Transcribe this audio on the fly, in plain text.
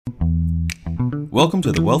Welcome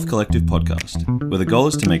to the Wealth Collective podcast, where the goal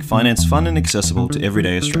is to make finance fun and accessible to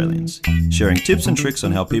everyday Australians, sharing tips and tricks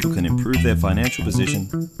on how people can improve their financial position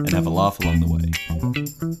and have a laugh along the way.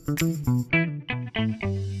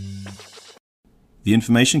 The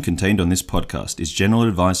information contained on this podcast is general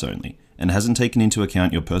advice only and hasn't taken into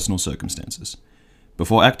account your personal circumstances.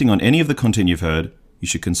 Before acting on any of the content you've heard, you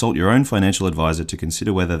should consult your own financial advisor to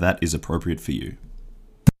consider whether that is appropriate for you.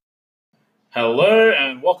 Hello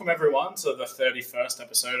and welcome everyone to the 31st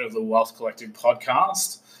episode of the Wealth Collective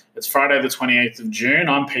podcast. It's Friday the 28th of June.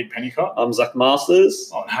 I'm Pete Pennicott. I'm Zach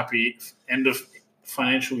Masters. Oh, and happy end of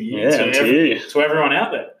financial year to everyone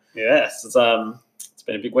out there. Yes, it's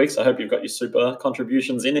been a big week, so I hope you've got your super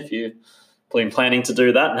contributions in if you've been planning to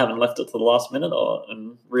do that and haven't left it to the last minute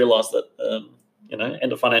and realised that,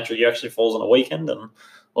 end of financial year actually falls on a weekend and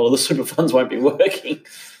all of the super funds won't be working.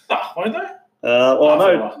 Oh, won't they?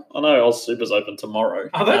 I know Oz Super's open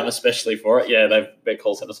tomorrow, especially for it. Yeah, their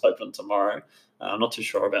call centre's open tomorrow. I'm not too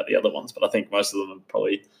sure about the other ones, but I think most of them will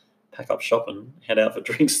probably pack up shop and head out for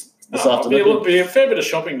drinks this afternoon. There'll be a fair bit of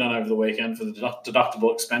shopping done over the weekend for the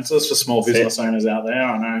deductible expenses for small business owners out there.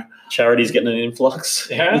 I know charity's getting an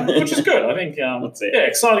influx. Yeah, which is good. I think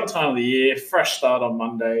exciting time of the year. Fresh start on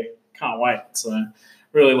Monday. Can't wait. So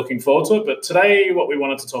really looking forward to it. But today, what we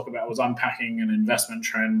wanted to talk about was unpacking an investment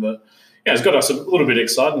trend that it's got us a little bit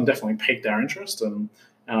excited and definitely piqued our interest. And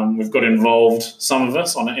we've got involved, some of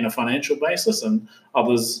us, in a financial basis and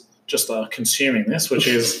others just are consuming this, which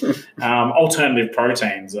is alternative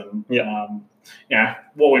proteins. And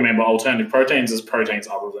what we mean by alternative proteins is proteins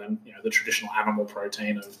other than the traditional animal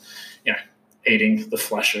protein of eating the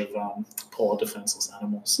flesh of poor defenseless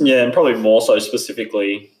animals. Yeah, and probably more so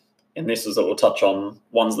specifically in this is that we'll touch on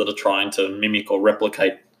ones that are trying to mimic or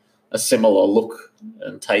replicate a similar look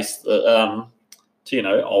and taste to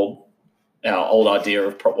our old idea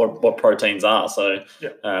of what proteins are. So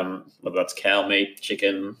whether that's cow meat,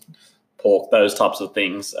 chicken, pork, those types of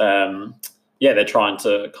things. They're trying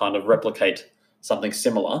to kind of replicate something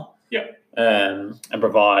similar. And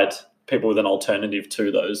provide people with an alternative to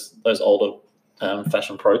those older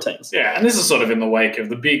fashion proteins. Yeah, and this is sort of in the wake of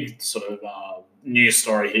the big sort of news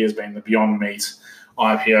story here has been the Beyond Meat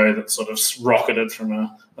IPO that sort of rocketed from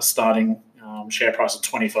a starting share price of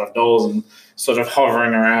 $25 and sort of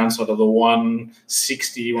hovering around sort of the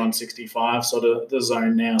 160, 165 sort of the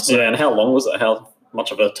zone now. So, and how long was it? How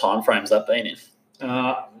much of a time frame has that been in?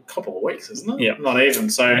 A couple of weeks, isn't it? Yeah. Not even.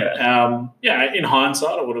 So, in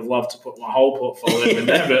hindsight, I would have loved to put my whole portfolio in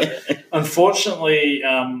there. But unfortunately,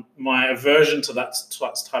 my aversion to that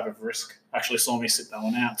type of risk actually saw me sit that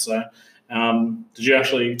one out. So,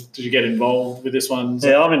 did you get involved with this one?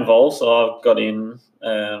 Yeah, I'm involved. So I've got in.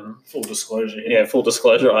 Full disclosure. Yeah, full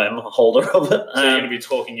disclosure. I am a holder of it. So you're going to be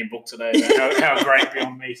talking your book today about how great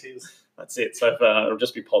Beyond Meat is. That's it. So it'll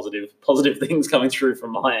just be positive things coming through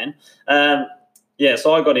from my end.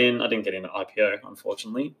 So I got in. I didn't get in at IPO,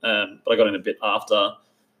 unfortunately, but I got in a bit after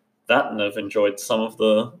that, and I've enjoyed some of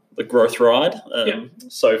the growth ride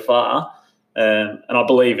so far. And I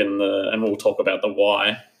believe in and we'll talk about the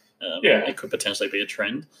why. It could potentially be a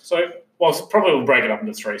trend. So, probably we'll break it up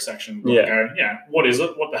into three sections. We'll go, what is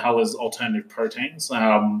it? What the hell is alternative proteins?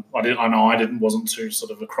 I wasn't too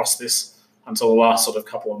sort of across this until the last sort of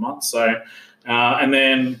couple of months. So, and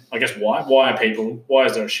then I guess why? Why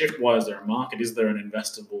is there a shift? Why is there a market? Is there an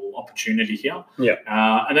investable opportunity here? Yeah.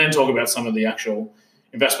 And then talk about some of the actual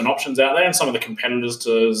investment options out there and some of the competitors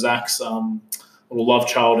to Zach's little love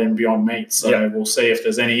child in Beyond Meat. So we'll see if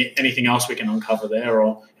there's anything else we can uncover there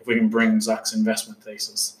or if we can bring Zach's investment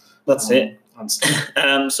thesis. That's it.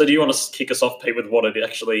 So do you want to kick us off, Pete, with what it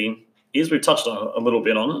actually is? We've touched on a little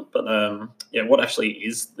bit on it, but what actually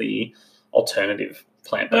is the alternative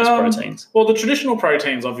plant-based proteins? Well, the traditional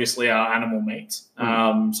proteins obviously are animal meats.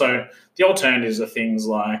 So the alternatives are things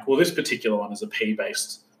like, this particular one is a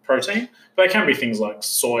pea-based protein, but it can be things like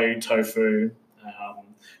soy, tofu,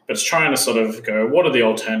 but it's trying to sort of go, what are the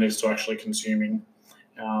alternatives to actually consuming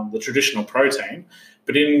the traditional protein,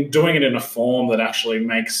 but in doing it in a form that actually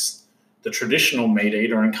makes the traditional meat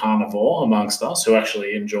eater and carnivore amongst us who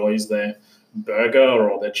actually enjoys their burger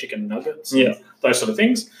or their chicken nuggets, those sort of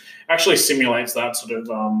things, actually simulates that sort of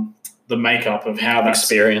the makeup of how that's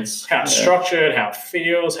experience, how it's structured, how it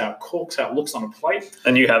feels, how it cooks, how it looks on a plate.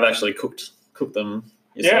 And you have actually cooked them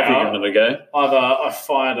yourself a minute ago. I've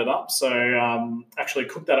fired it up. So actually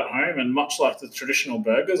cooked that at home, and much like the traditional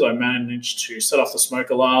burgers, I managed to set off the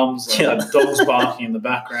smoke alarms. I had dogs barking in the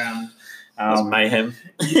background. Mayhem.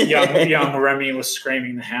 young Remy was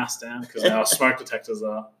screaming the house down because our smoke detectors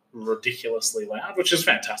are ridiculously loud, which is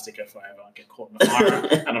fantastic if I ever get caught in a fire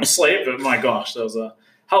and I'm asleep. But my gosh, there was a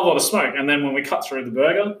hell of a lot of smoke. And then when we cut through the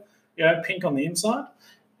burger, pink on the inside.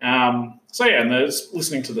 And there's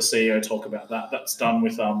listening to the CEO talk about that. That's done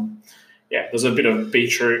with there's a bit of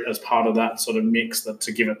beetroot as part of that sort of mix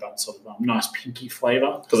to give it that sort of nice pinky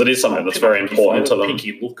flavour. Because it is something that's very important to them.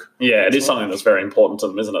 Pinky look. Yeah, it is something that's very important to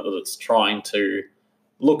them, isn't it? That it's trying to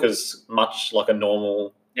look as much like a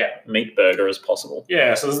normal meat burger as possible.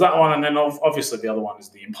 Yeah, so there's that one, and then obviously the other one is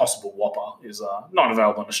the Impossible Whopper. Is not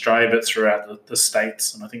available in Australia, but throughout the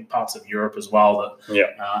States and I think parts of Europe as well.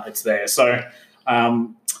 It's there. So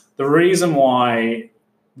the reason why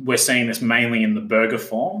we're seeing this mainly in the burger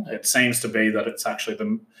form, it seems to be that it's actually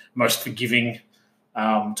the most forgiving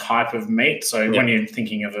type of meat. So when you're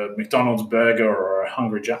thinking of a McDonald's burger or a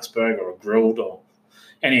Hungry Jack's burger or grilled or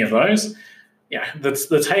any of those,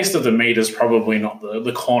 the taste of the meat is probably not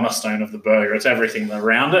the cornerstone of the burger. It's everything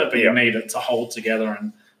around it, but you need it to hold together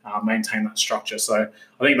and maintain that structure. So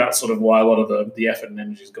I think that's sort of why a lot of the effort and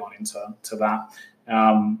energy has gone into that.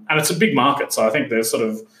 And it's a big market. So I think there's sort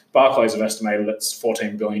of Barclays have estimated it's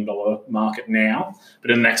 $14 billion market now,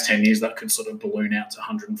 but in the next 10 years that could sort of balloon out to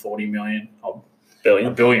 140 million.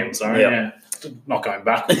 Billion, sorry. Yeah. Not going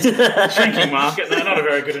backwards. Shrinking market. No, not a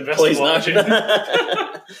very good investment. Please no.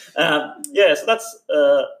 So that's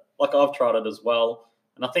like I've tried it as well.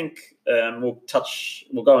 And I think we'll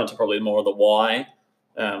go into probably more of the why.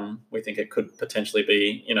 We think it could potentially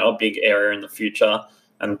be, a big area in the future.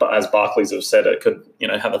 But as Barclays have said, it could,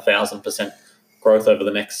 have 1,000% growth over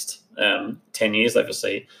the next 10 years, they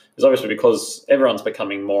foresee, is obviously because everyone's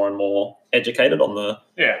becoming more and more educated on the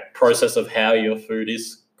process of how your food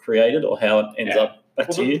is created or how it ends up back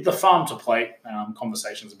to you. The farm to plate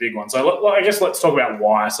conversation is a big one. So I guess let's talk about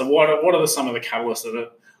why. So what are some of the catalysts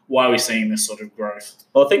why are we seeing this sort of growth?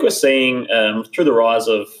 Well, I think we're seeing through the rise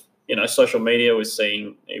of social media, we're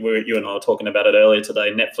seeing, you and I were talking about it earlier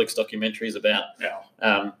today, Netflix documentaries about,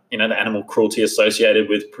 the animal cruelty associated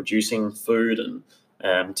with producing food and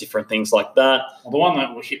different things like that. Well, the one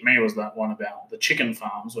that hit me was that one about the chicken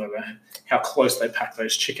farms, how close they pack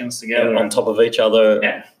those chickens together. On top of each other.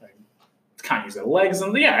 Yeah, they can't use their legs.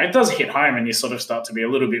 And it does hit home and you sort of start to be a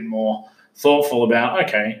little bit more thoughtful about,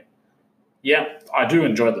 okay, I do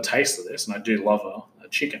enjoy the taste of this and I do love a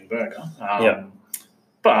chicken burger.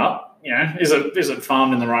 But, is it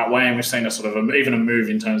farmed in the right way? And we've seen a sort of even a move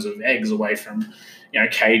in terms of eggs away from,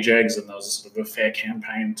 cage eggs, and there was a sort of a fair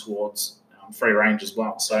campaign towards free range as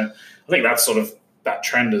well. So I think that's sort of, that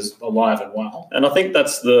trend is alive and well. And I think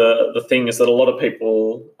that's the thing is that a lot of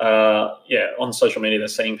people, on social media, they're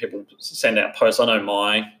seeing people send out posts. I know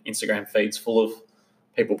my Instagram feed's full of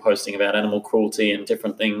people posting about animal cruelty and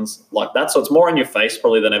different things like that. So it's more in your face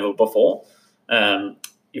probably than ever before.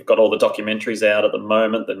 You've got all the documentaries out at the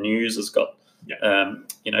moment. The news has got,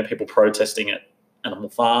 people protesting at animal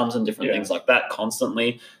farms and different things like that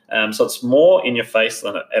constantly. So it's more in your face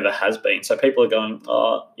than it ever has been. So people are going,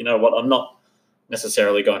 you know what, I'm not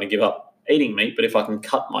necessarily going to give up eating meat, but if I can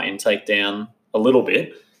cut my intake down a little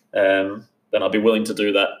bit, then I'll be willing to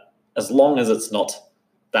do that as long as it's not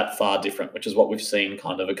that far different, which is what we've seen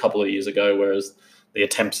kind of a couple of years ago, whereas the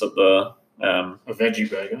attempts at the a veggie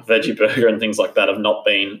burger and things like that have not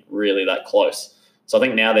been really that close. So I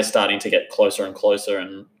think now they're starting to get closer and closer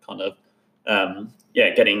and kind of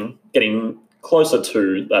getting closer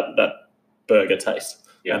to that burger taste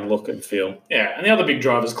and look and feel. Yeah, and the other big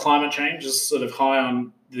driver is climate change is sort of high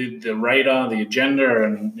on the radar, the agenda,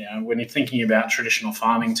 and when you're thinking about traditional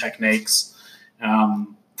farming techniques,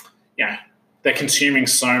 they're consuming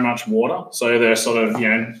so much water. So they're sort of,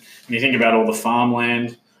 when you think about all the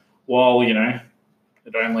farmland, while, it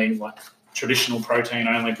only, traditional protein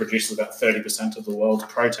only produces about 30% of the world's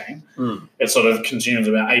protein, it sort of consumes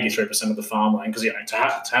about 83% of the farmland because, to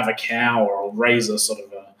have a cow or raise a sort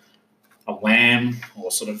of a lamb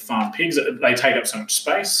or sort of farm pigs, they take up so much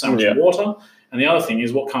space, so much water. And the other thing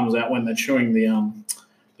is what comes out when they're chewing the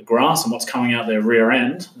grass and what's coming out their rear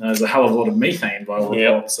end. There's a hell of a lot of methane by all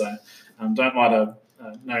reports. So don't light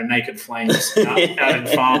no naked flames out in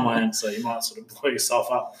farmland, so you might sort of blow yourself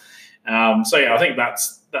up. I think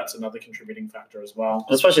that's another contributing factor as well.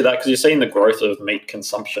 And especially that because you're seeing the growth of meat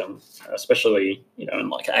consumption, especially in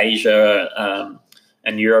like Asia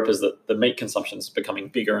and Europe, is that the meat consumption is becoming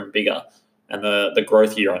bigger and bigger, and the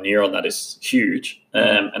growth year on year on that is huge,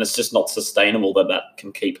 and it's just not sustainable that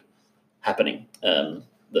can keep happening.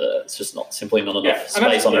 It's just simply not enough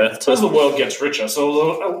space on Earth. As the world gets richer,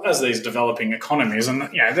 so as these developing economies, and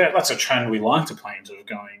that's a trend we like to play into, of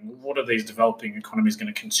going, what are these developing economies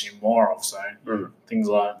going to consume more of? So things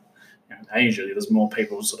like Asia, there's more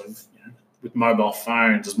people sort of with mobile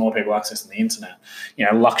phones, there's more people accessing the internet.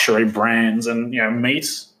 Luxury brands and meat.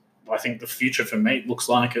 I think the future for meat looks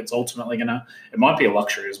like it's ultimately it might be a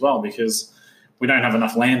luxury as well, because we don't have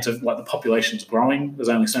enough land to, like, the population's growing. There's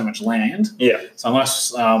only so much land. Yeah. So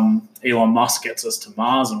unless Elon Musk gets us to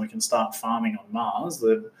Mars and we can start farming on Mars,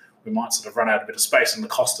 then we might sort of run out a bit of space, and the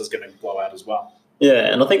cost is going to blow out as well.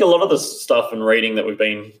 Yeah, and I think a lot of the stuff and reading that we've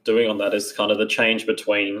been doing on that is kind of the change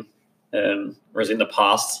between, whereas in the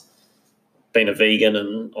past, being a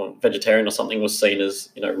vegan or vegetarian or something was seen as,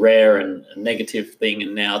 rare and a negative thing,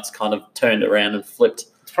 and now it's kind of turned around and flipped.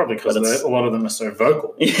 It's probably because a lot of them are so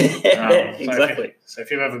vocal. Yeah, exactly. So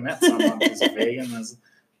if you've ever met someone who's a vegan,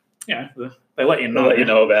 they let you know. They let you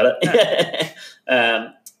know about it.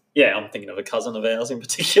 Yeah. I'm thinking of a cousin of ours in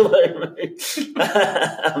particular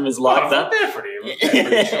who is like that. They're pretty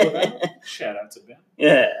chill about it. Shout out to Ben.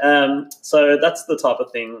 Yeah. So that's the type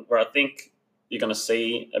of thing where I think you're going to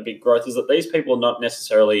see a big growth, is that these people not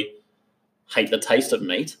necessarily hate the taste of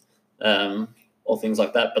meat or things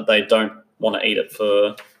like that, but they don't want to eat it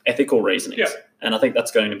for ethical reasons. Yeah. And I think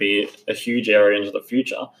that's going to be a huge area into the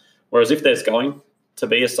future. Whereas if there's going to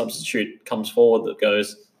be a substitute comes forward that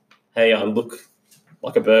goes, hey, I look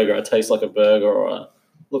like a burger, I taste like a burger, or I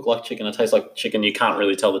look like chicken, I taste like chicken, you can't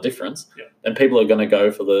really tell the difference, then people are going to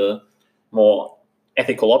go for the more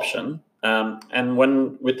ethical option. And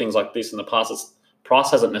when with things like this in the past, price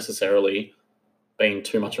hasn't necessarily been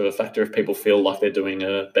too much of a factor if people feel like they're doing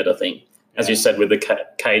a better thing. As you said, with the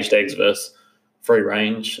caged eggs versus free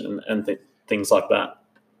range and things like that.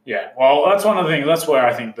 Yeah, well, that's one of the things. That's where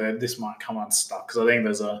I think that this might come unstuck, because I think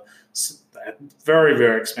there's a very,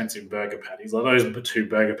 very expensive burger patties. Like, those 2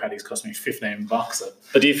 burger patties cost me $15.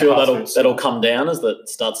 But do you feel that'll come down as that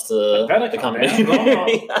starts to become down?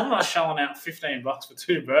 I'm not shelling out $15 for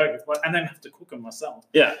 2 burgers, and then have to cook them myself.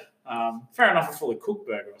 Yeah. Fair enough, a fully cooked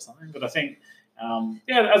burger or something, but I think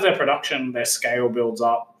as their production, their scale builds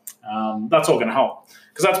up, that's all going to help,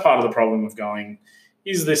 because that's part of the problem of going,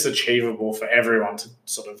 is this achievable for everyone to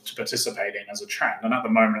sort of to participate in as a trend? And at the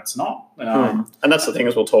moment, it's not. And that's the thing,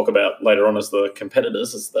 as we'll talk about later on, as the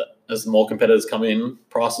competitors, is that as more competitors come in,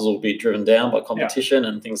 prices will be driven down by competition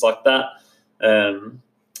and things like that.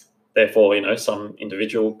 Therefore, some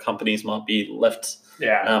individual companies might be left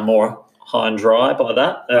more high and dry by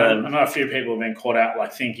that. I know a few people have been caught out,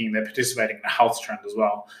 like, thinking they're participating in a health trend as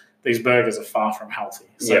well. These burgers are far from healthy.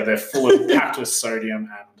 So they're packed with sodium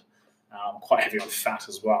and quite heavy on fat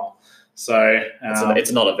as well. So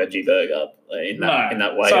it's not a veggie burger in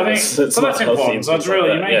that way. So I think so that's important. So it's really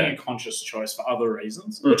like you're making a conscious choice for other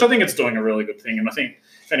reasons, which I think it's doing a really good thing. And I think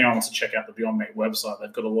if anyone wants to check out the Beyond Meat website,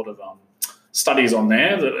 they've got a lot of studies on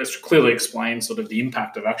there that clearly explain sort of the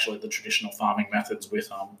impact of actually the traditional farming methods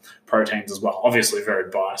with proteins as well. Obviously, very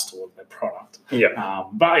biased toward their product. Yeah.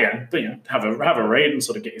 But have a read and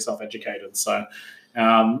sort of get yourself educated. So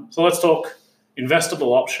let's talk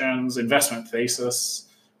investable options, investment thesis,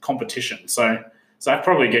 competition. So I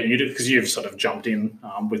probably get you to, because you've sort of jumped in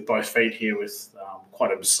with both feet here with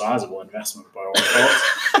quite a sizable investment by all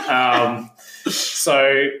reports.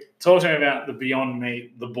 So talk to me about the Beyond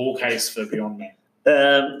Meat, the bull case for Beyond Meat.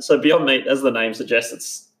 So Beyond Meat, as the name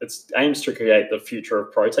suggests, it aims to create the future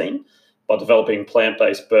of protein by developing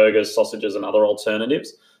plant-based burgers, sausages, and other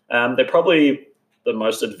alternatives. They're probably the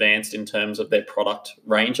most advanced in terms of their product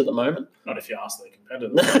range at the moment. Not if you ask their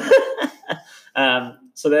competitors.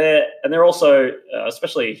 So they're also,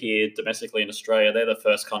 especially here domestically in Australia, they're the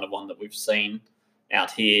first kind of one that we've seen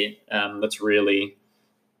out here that's really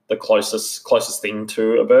the closest thing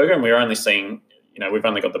to a burger. And we're only seeing, we've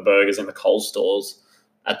only got the burgers in the Coles stores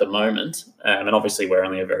at the moment. And obviously we're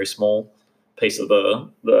only a very small piece of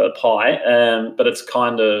the pie. But it's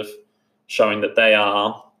kind of showing that they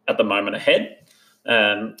are at the moment ahead.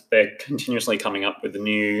 They're continuously coming up with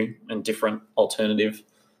new and different alternative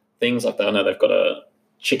things. Like I know they've got a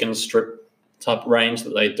chicken strip type range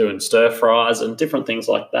that they do in stir fries and different things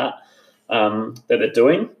like that that they're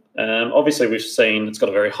doing. Obviously, we've seen it's got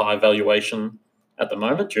a very high valuation at the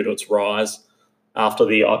moment due to its rise after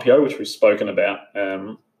the IPO, which we've spoken about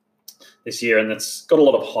this year, and it's got a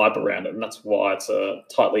lot of hype around it, and that's why it's a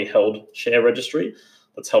tightly held share registry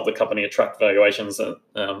that's helped the company attract valuations that,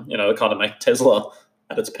 that kind of make Tesla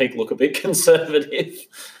at its peak look a bit conservative.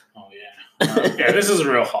 Oh, yeah. This is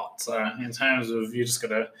real hot. So in terms of you just got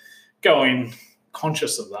to go in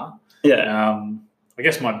conscious of that. Yeah. I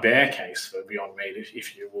guess my bear case for Beyond Meat,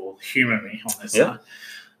 if you will humour me on this,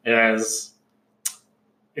 is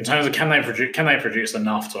in terms of can they produce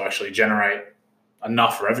enough to actually generate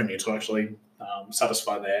enough revenue to actually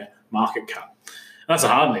satisfy their market cap. And that's a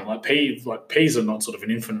hard thing. Like peas are not sort of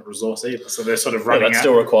an infinite resource either. So they're sort of running out. That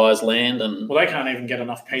still requires land. And well, they can't even get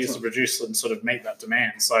enough peas to produce and sort of meet that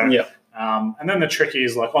demand. So And then the trick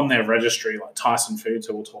is like on their registry, like Tyson Foods,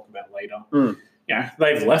 who we'll talk about later.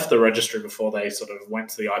 They've left the registry before they sort of went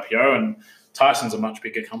to the IPO, and Tyson's a much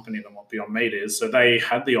bigger company than what Beyond Meat is. So they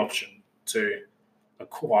had the option to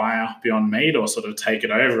acquire Beyond Meat or sort of take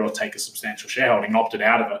it over or take a substantial shareholding, opted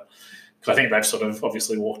out of it. Because I think they've sort of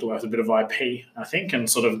obviously walked away with a bit of IP, I think, and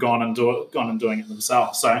sort of gone and doing it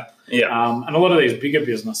themselves. So, and a lot of these bigger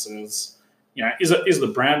businesses, is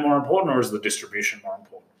the brand more important or is the distribution more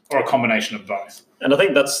important, or a combination of both? And I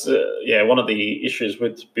think that's one of the issues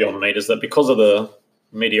with Beyond Meat is that because of the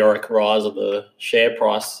meteoric rise of the share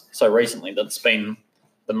price so recently, that's been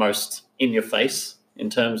the most in your face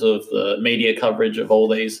in terms of the media coverage of all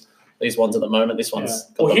these ones at the moment. This one's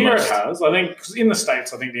got the here most. It has. I think 'cause in the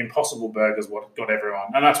States, I think the Impossible Burger is what got everyone,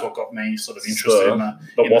 and that's what got me sort of interested in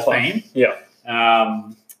the theme. Yeah.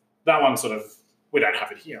 That one sort of, we don't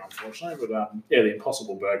have it here, unfortunately, but the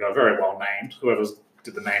Impossible Burger, very well named. Whoever's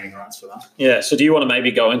did the naming rights for that. Yeah. So do you want to maybe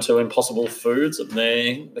go into Impossible Foods and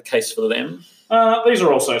the case for them? These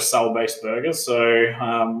are also cell-based burgers,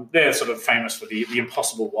 so they're sort of famous for the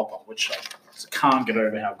Impossible Whopper, which I can't get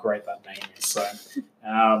over how great that name is. So,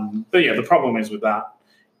 but the problem is with that,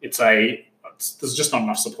 there's just not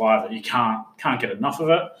enough supply of it. You can't get enough of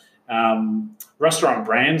it. Restaurant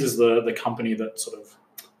Brands is the company that sort of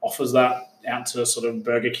offers that out to sort of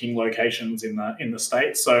Burger King locations in the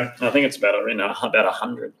States. So I think it's about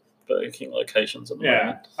 100 Burger King locations at the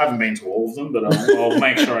moment. I haven't been to all of them, but I'll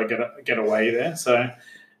make sure I get away there. So,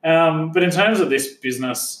 but in terms of this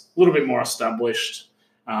business, a little bit more established.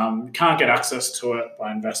 Can't get access to it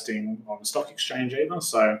by investing on the stock exchange either.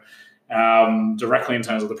 So directly in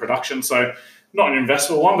terms of the production. So not an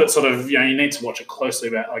investable one, but sort of, you need to watch it closely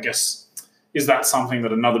about, I guess, is that something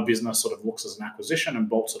that another business sort of looks as an acquisition and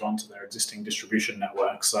bolts it onto their existing distribution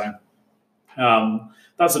network? So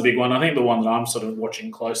that's a big one. I think the one that I'm sort of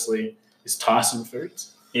watching closely is Tyson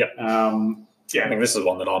Foods. Yep. I think this is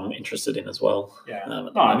one that I'm interested in as well. Yeah.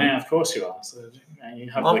 Now of course you are. So you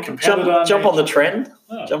have the competitor. Jump on the trend.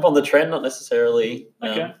 Oh. Jump on the trend, not necessarily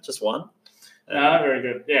just one. Very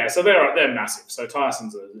good. Yeah, so they're massive. So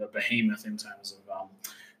Tyson's a behemoth in terms of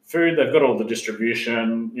food. They've got all the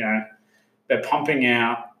distribution. They're pumping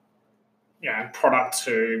out product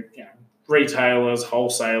to retailers,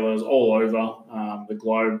 wholesalers all over the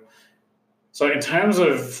globe. So in terms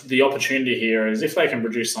of the opportunity here is if they can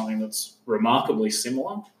produce something that's remarkably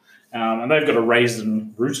similar, and they've got a raised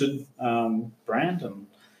and rooted brand, and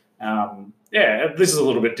this is a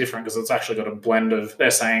little bit different because it's actually got a blend of,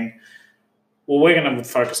 they're saying, well, we're going to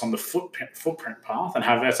focus on the footprint path and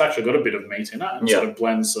it's actually got a bit of meat in it and sort of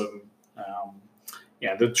blend some,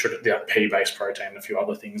 the pea-based protein and a few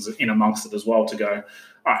other things in amongst it as well to go,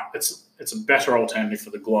 all right, it's a better alternative for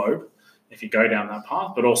the globe if you go down that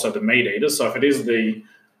path, but also the meat eaters. So if it is the,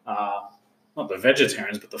 not the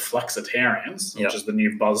vegetarians, but the flexitarians, which is the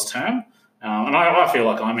new buzz term, and I feel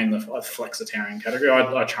like I'm in the flexitarian category.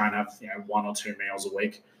 I try and have 1 or 2 meals a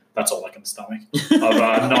week. That's all I can stomach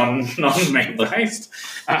of non-meat based.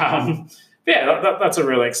 That's a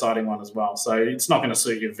really exciting one as well. So it's not going to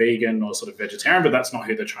suit your vegan or sort of vegetarian, but that's not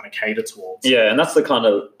who they're trying to cater towards. Yeah, and that's the kind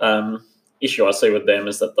of issue I see with them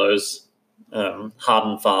is that those hard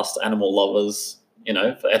and fast animal lovers,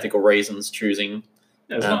 for ethical reasons, choosing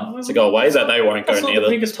to go away, that they won't go near the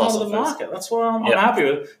biggest part of the market. That's why I'm happy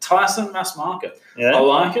with Tyson mass market. Yeah. I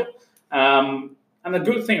like it. And the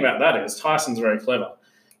good thing about that is Tyson's very clever.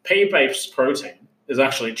 Pea-based protein is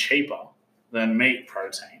actually cheaper than meat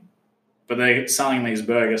protein, but they're selling these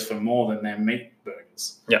burgers for more than their meat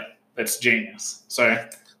burgers. Yeah. That's genius. So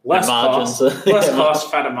less cost,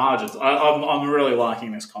 fatter margins. I'm really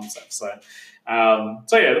liking this concept. So a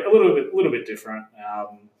little bit different.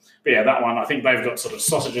 But that one, I think they've got sort of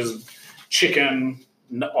sausages, chicken,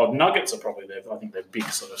 or nuggets are probably their big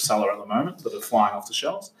sort of seller at the moment that are flying off the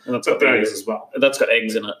shelves. And that's got burgers as well. That's got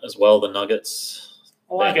eggs in it as well, the nuggets.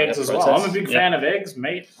 I like eggs as well. I'm a big fan of eggs,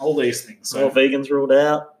 meat, all these things. So vegans ruled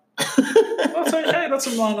out. That's okay. That's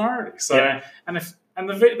a minority. So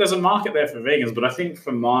there's a market there for vegans, but I think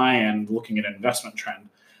for my end, looking at investment trend,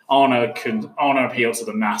 I want to appeal to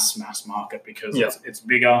the mass market because it's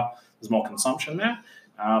bigger. There's more consumption there.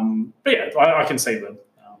 I can see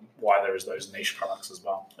why there is those niche products as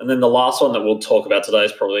well. And then the last one that we'll talk about today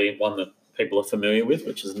is probably one that people are familiar with,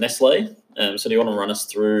 which is Nestle. So do you want to run us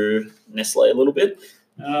through Nestle a little bit?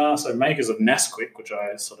 So makers of Nesquik, which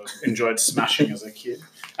I sort of enjoyed smashing as a kid.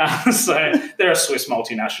 So they're a Swiss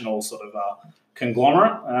multinational sort of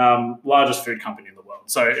conglomerate, largest food company in the world.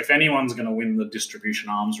 So if anyone's going to win the distribution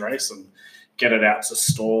arms race and get it out to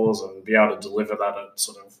stores and be able to deliver that at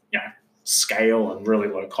sort of scale and really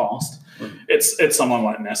low cost, it's someone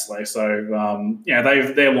like Nestle. So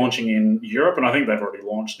they're launching in Europe, and I think they've already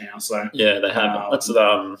launched now. So yeah, they have. That's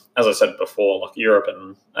as I said before, like Europe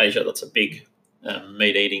and Asia. That's a big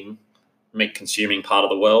meat consuming part of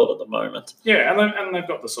the world at the moment. Yeah, and they've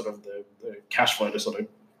got the sort of the cash flow to sort of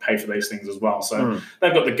pay for these things as well. So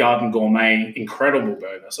they've got the Garden Gourmet Incredible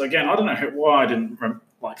Burger. So again, I don't know why I didn't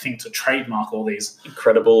think to trademark all these.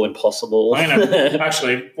 Incredible, impossible. I'm gonna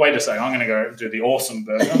actually wait a second. I'm gonna go do the Awesome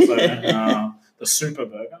Burger, so the Super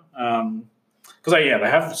Burger, because they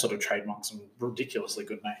have sort of trademarked some ridiculously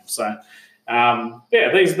good names. So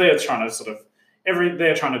they're trying to sort of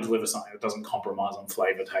they're trying to deliver something that doesn't compromise on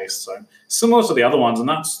flavor, taste. So similar to the other ones, and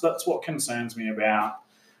that's what concerns me about,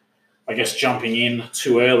 I guess, jumping in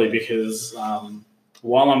too early, because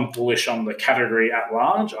while I'm bullish on the category at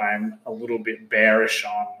large, I'm a little bit bearish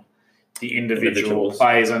on the individual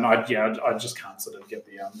plays, and I just can't sort of get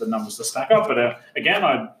the numbers to stack up. But again,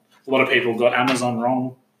 a lot of people got Amazon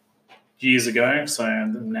wrong years ago, so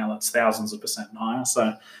now that's thousands of % higher.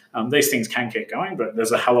 So these things can keep going, but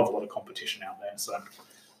there's a hell of a lot of competition out there. So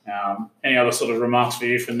any other sort of remarks for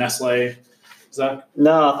you for Nestle, Zach?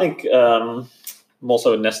 No, I think more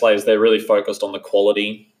so with Nestle is they're really focused on the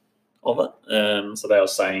quality of it. So they were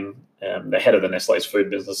saying, the head of the Nestle's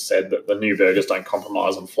food business said that the new burgers don't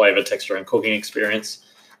compromise on flavour, texture and cooking experience.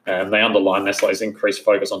 They underline Nestle's increased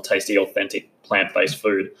focus on tasty, authentic, plant-based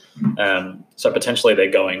food. So potentially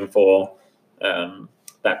they're going for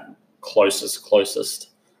that closest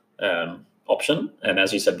option. And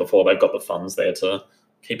as you said before, they've got the funds there to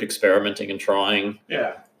keep experimenting and trying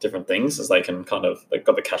different things, as they've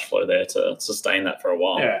got the cash flow there to sustain that for a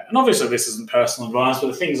while. Yeah, and obviously this isn't personal advice, but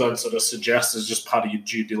the things I'd sort of suggest is just part of your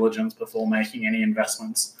due diligence before making any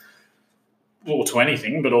investments, or to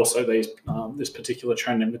anything, but also this particular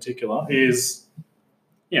trend in particular, is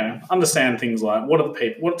understand things like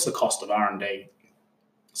what's the cost of R&D.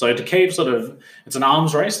 So to keep it's an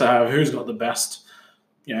arms race to have who's got the best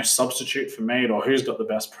substitute for meat, or who's got the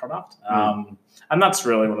best product. And that's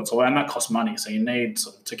really what it's all about. And that costs money. So you need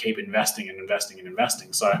to keep investing and investing and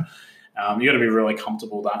investing. So you got to be really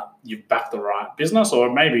comfortable that you've backed the right business,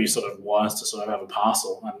 or maybe sort of wise to sort of have a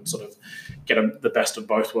parcel and sort of get the best of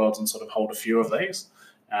both worlds and sort of hold a few of these.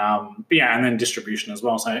 And then distribution as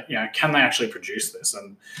well. So, can they actually produce this?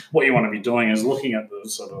 And what you want to be doing is looking at the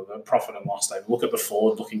sort of the profit and loss statement, look at the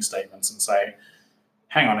forward-looking statements and say,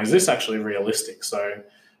 hang on, is this actually realistic? So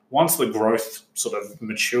once the growth sort of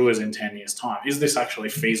matures in 10 years' time, is this actually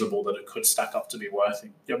feasible that it could stack up to be worth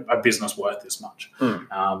a business worth this much?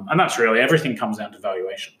 And that's really, everything comes down to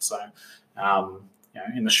valuation. So,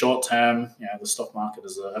 in the short term, the stock market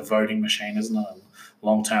is a voting machine, isn't it? And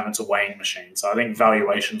long term, it's a weighing machine. So I think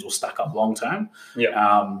valuations will stack up long term.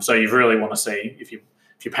 So you really want to see, if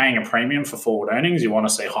you're paying a premium for forward earnings, you want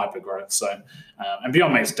to see hyper growth. So, and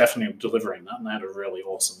Beyond Meat's definitely delivering that, and they had a really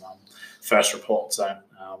awesome first report. So,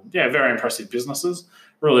 very impressive businesses.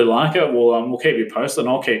 Really like it. We'll keep you posted, and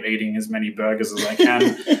I'll keep eating as many burgers as I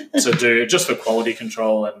can to do just for quality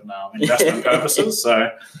control and investment purposes.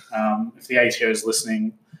 So, if the ATO is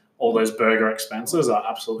listening, all those burger expenses are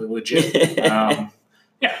absolutely legit.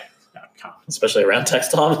 Can't. Especially around tax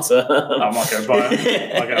time. I might go have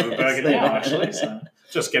a burger now, actually. So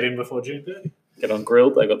just get in before June 30. Get on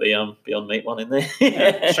grilled. They got the Beyond Meat one in there.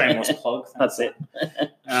 Shameless plug. That's it.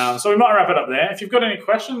 So we might wrap it up there. If you've got any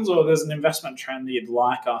questions, or there's an investment trend that you'd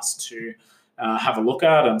like us to have a look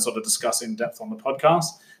at and sort of discuss in depth on the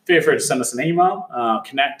podcast, feel free to send us an email,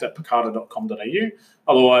 connect@picada.com.au.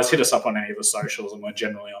 Otherwise, hit us up on any of the socials, and we're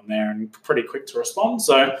generally on there and pretty quick to respond.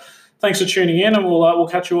 So thanks for tuning in, and we'll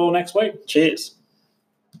catch you all next week. Cheers.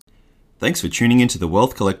 Thanks for tuning into the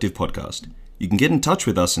Wealth Collective podcast. You can get in touch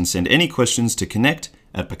with us and send any questions to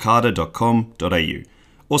connect@picada.com.au,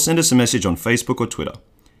 or send us a message on Facebook or Twitter.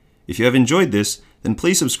 If you have enjoyed this, then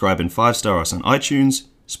please subscribe and 5-star us on iTunes,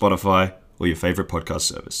 Spotify, or your favorite podcast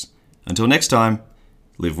service. Until next time,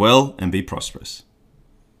 live well and be prosperous.